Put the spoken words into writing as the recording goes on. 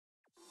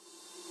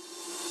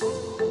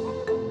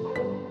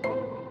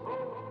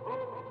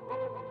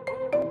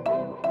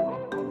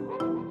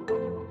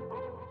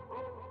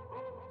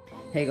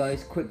Hey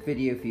guys, quick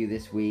video for you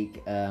this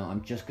week.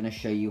 I'm just going to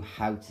show you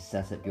how to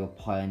set up your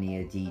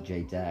Pioneer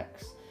DJ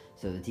decks.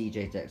 So the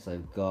DJ decks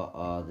I've got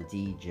are the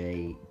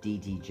DDJ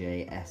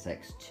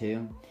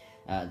SX2.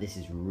 This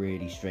is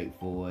really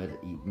straightforward.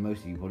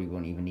 Most of you probably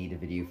won't even need a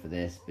video for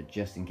this, but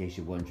just in case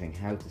you're wondering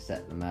how to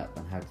set them up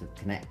and how to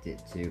connect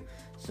it to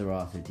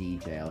Serato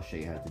DJ, I'll show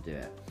you how to do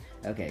it.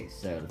 Okay,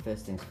 so the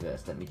first things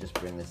first, let me just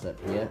bring this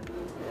up here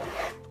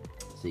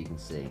so you can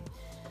see.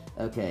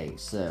 Okay,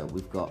 so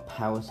we've got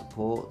power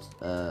support,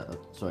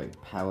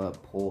 power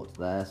port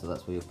there, so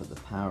that's where you'll put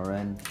the power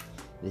in.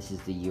 This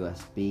is the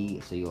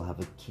USB, so you'll have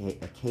a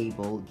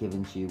cable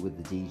given to you with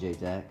the DJ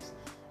decks.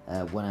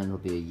 One end will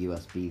be a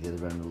USB, the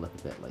other end will look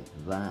a bit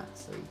like that,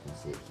 so you can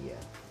see it here,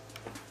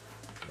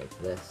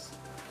 like this.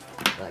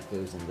 That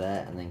goes in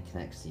there and then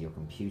connects to your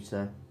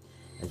computer.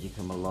 As you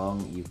come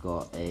along, you've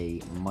got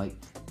a mic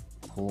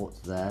port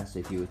there, so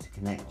if you were to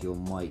connect your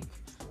mic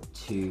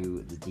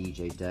to the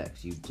DJ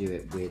decks, you do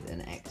it with an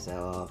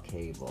XLR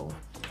cable,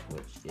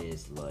 which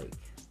is like,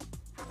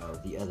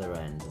 the other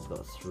end has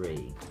got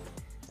three.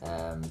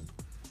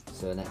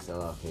 So an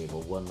XLR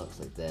cable, one looks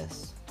like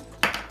this,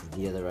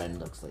 the other end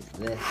looks like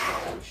this.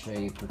 I'll show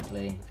you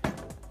quickly.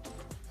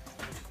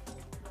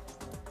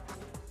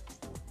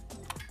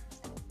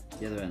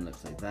 The other end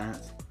looks like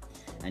that,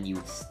 and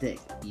you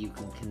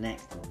can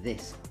connect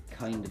this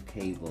kind of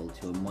cable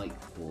to a mic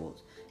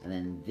port, and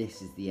then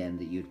this is the end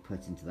that you'd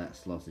put into that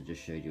slot I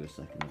just showed you a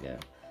second ago.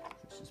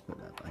 Let's just put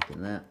that back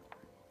in there.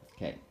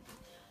 Okay,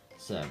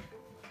 so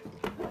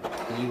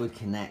you would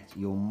connect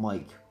your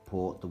mic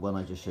port, the one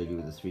I just showed you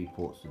with the three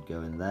ports would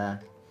go in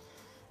there.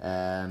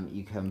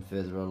 You come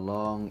further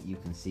along, you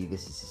can see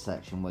this is a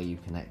section where you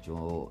connect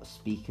your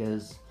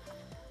speakers.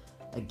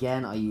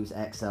 Again, I use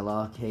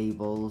XLR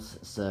cables,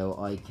 so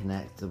I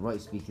connect the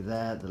right speaker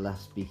there, the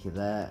left speaker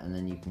there, and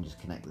then you can just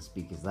connect the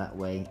speakers that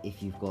way.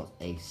 If you've got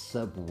a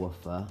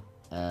subwoofer,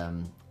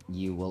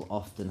 you will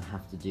often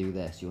have to do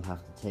this. You'll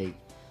have to take,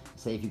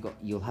 say if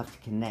you'll have to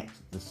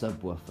connect the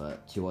subwoofer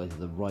to either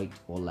the right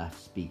or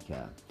left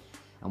speaker.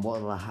 And what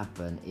will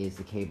happen is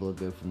the cable will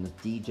go from the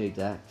DJ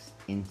decks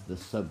into the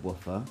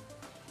subwoofer,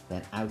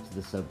 then out of the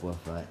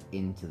subwoofer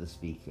into the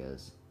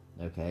speakers.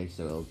 Okay,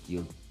 so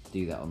you'll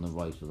do that on the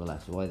right or the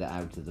left, so either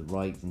out of the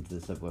right into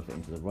the subwoofer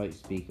into the right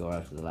speaker, or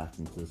out of the left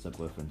into the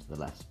subwoofer into the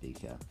left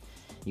speaker.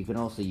 You can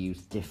also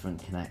use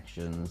different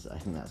connections. I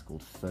think that's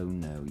called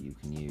phono you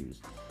can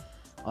use.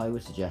 I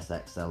would suggest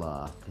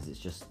XLR because it's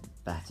just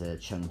better,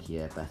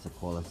 chunkier, better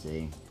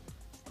quality.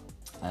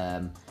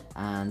 And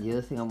the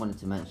other thing I wanted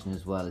to mention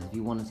as well is if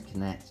you wanted to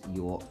connect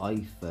your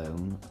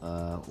iPhone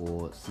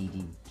or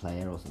CD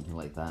player or something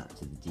like that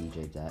to the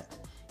DJ decks,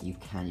 you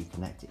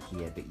connect it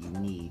here, but you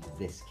need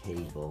this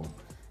cable,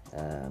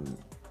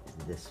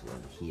 this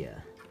one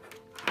here.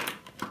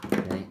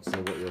 Okay, so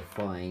what you'll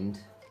find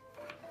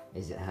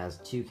is it has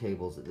two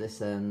cables at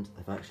this end.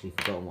 I've actually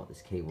forgotten what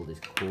this cable is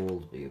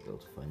called, but you'll be able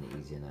to find it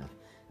easy enough.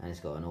 And it's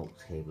got an aux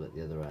cable at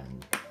the other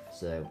end.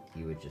 So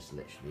you would just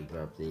literally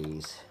grab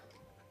these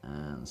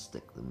and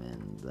stick them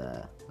in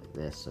there like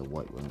this. So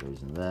white one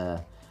goes in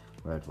there,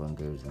 red one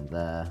goes in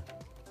there.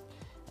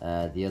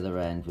 The other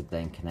end would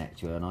then connect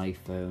to an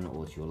iPhone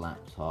or to your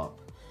laptop,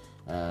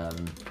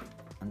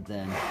 and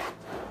then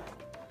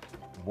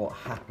what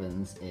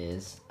happens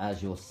is,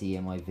 as you'll see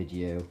in my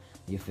video,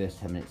 your first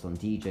 10 minutes on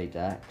DJ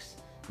decks,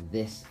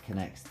 this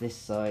connects this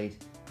side,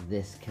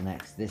 this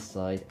connects this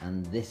side,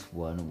 and this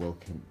one will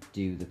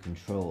do the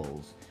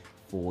controls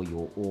for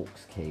your aux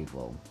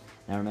cable.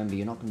 Now remember,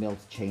 you're not going to be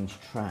able to change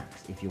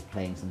tracks if you're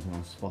playing something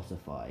on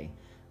Spotify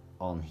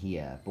on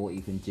here, but what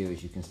you can do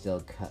is you can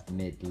still cut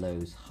mid,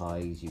 lows,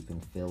 highs, you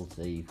can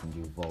filter, you can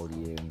do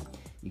volume,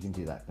 you can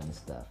do that kind of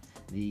stuff.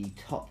 The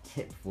top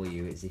tip for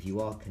you is if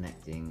you are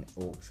connecting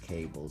aux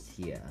cables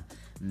here,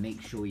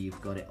 make sure you've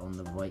got it on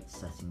the right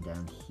setting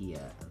down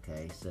here.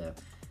 Okay, so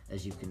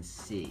as you can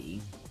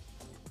see,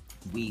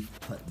 we've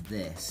put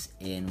this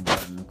in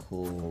one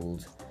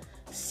called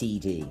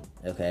CD.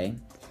 Okay,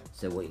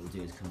 so what you'll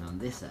do is come down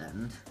this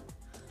end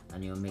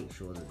and you'll make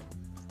sure that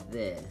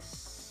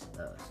this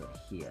so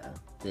here,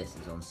 this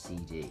is on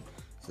CD,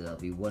 so there'll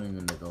be one in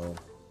the middle,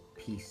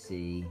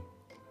 PC,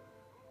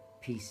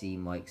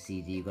 mic,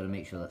 CD. You've got to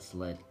make sure that's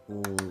slid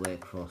all the way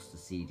across the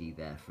CD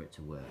there for it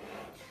to work.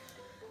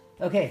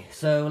 Okay,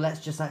 so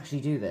let's just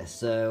actually do this.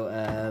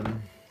 So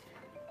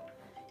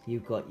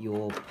you've got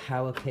your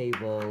power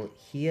cable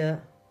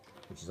here,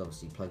 which is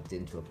obviously plugged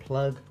into a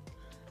plug.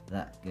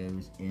 That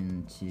goes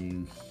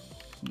into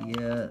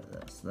here,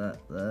 that's that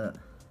there.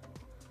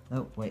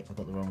 Oh wait, I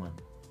got the wrong one.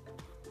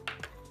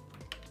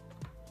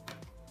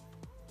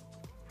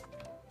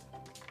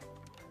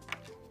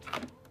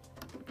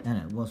 No,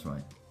 it was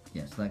right.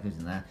 Yeah, so that goes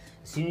in there.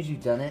 As soon as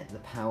you've done it, the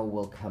power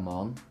will come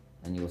on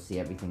and you'll see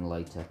everything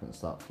light up and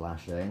start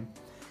flashing.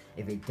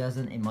 If it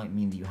doesn't, it might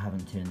mean that you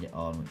haven't turned it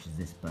on, which is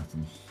this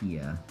button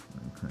here.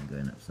 I'm kind of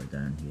going upside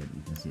down here, but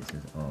you can see it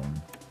says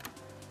on.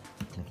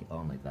 You click it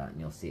on like that and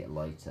you'll see it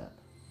light up.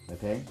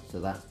 Okay, so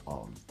that's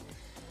on.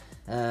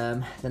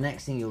 The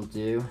next thing you'll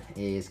do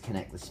is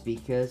connect the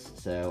speakers.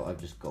 So I've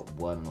just got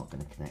one, I'm not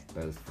going to connect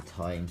both for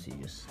time, so you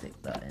just stick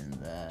that in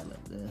there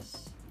like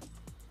this.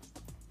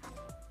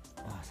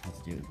 Oh, it's hard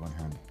to do it with one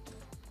hand.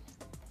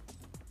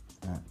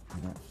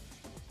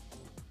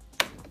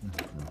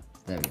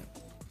 There we go.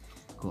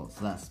 Cool,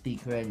 so that's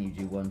speaker in, you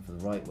do one for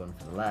the right, one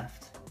for the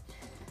left.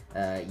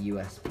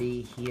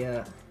 USB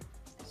here,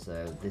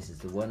 so this is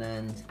the one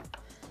end.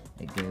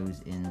 It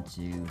goes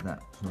into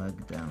that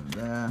plug down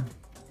there.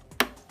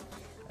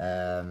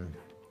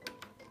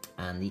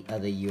 And the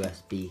other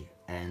USB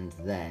end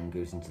then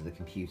goes into the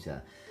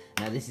computer.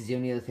 Now this is the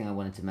only other thing I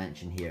wanted to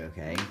mention here,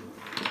 okay?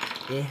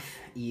 If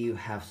you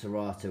have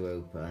Serato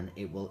open,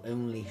 it will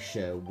only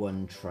show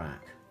one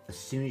track. As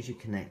soon as you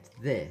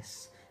connect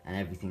this and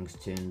everything's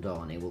turned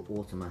on, it will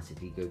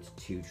automatically go to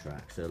 2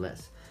 tracks. So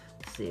let's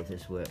see if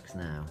this works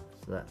now.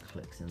 So that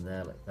clicks in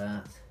there like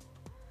that,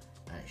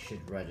 and it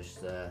should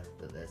register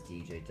that there's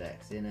DJ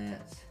decks in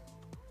it.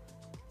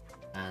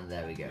 And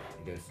there we go,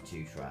 it goes to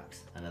 2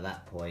 tracks. And at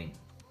that point,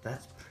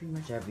 that's pretty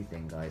much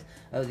everything, guys.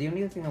 Oh, the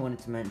only other thing I wanted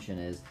to mention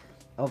is,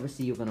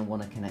 obviously you're going to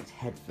want to connect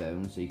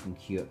headphones so you can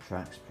queue up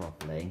tracks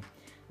properly.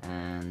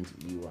 And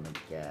you want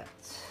to get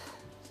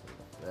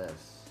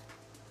this,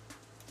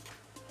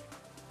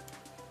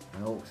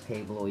 an aux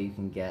cable, or you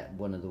can get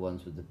one of the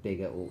ones with the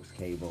bigger aux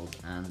cables,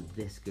 and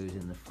this goes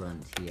in the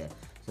front here.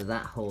 So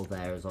that hole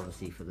there is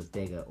obviously for the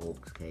bigger aux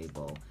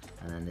cable,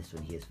 and then this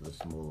one here is for the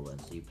smaller one,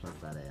 so you plug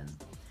that in.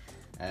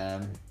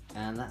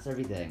 And that's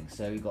everything.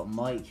 So you've got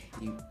mic,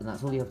 and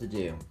that's all you have to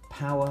do.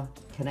 Power,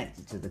 connect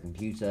it to the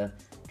computer,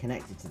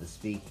 connect it to the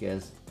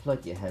speakers,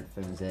 plug your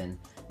headphones in,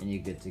 and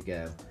you're good to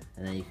go.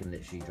 And then you can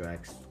literally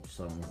drag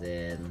songs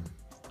in,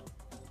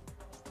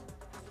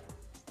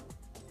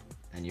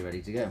 and you're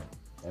ready to go.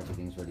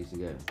 Everything's ready to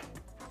go.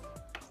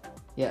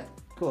 Yeah,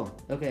 cool.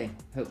 Okay,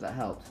 hope that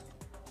helped.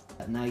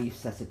 Now you've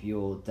set up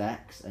your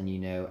decks and you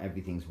know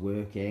everything's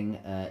working.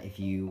 If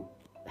you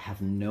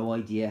have no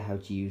idea how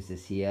to use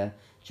this here,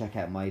 check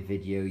out my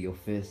video, your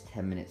first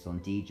 10 minutes on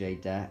DJ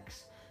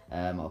decks.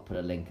 I'll put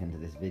a link under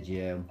this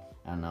video,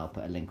 and I'll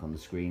put a link on the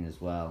screen as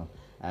well.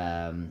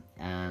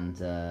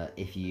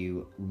 If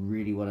you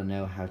really want to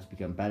know how to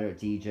become better at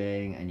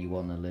DJing and you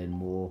want to learn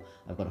more,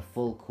 I've got a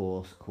full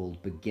course called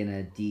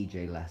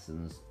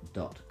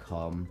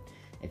beginnerdjlessons.com.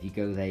 If you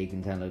go there, you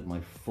can download my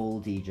full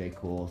DJ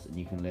course, and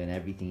you can learn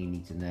everything you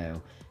need to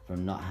know,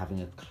 from not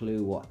having a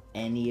clue what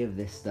any of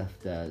this stuff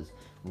does,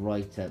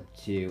 right up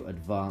to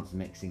advanced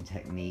mixing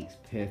techniques,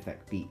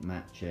 perfect beat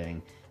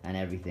matching, and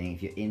everything.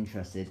 If you're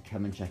interested,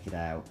 come and check it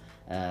out.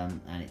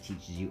 And it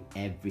teaches you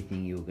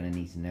everything you're going to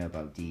need to know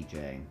about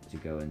DJing to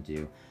go and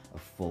do a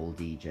full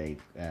DJ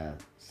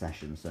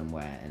session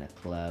somewhere, in a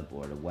club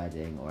or at a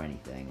wedding or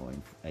anything, or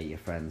at your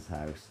friend's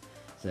house.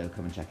 So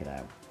come and check it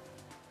out.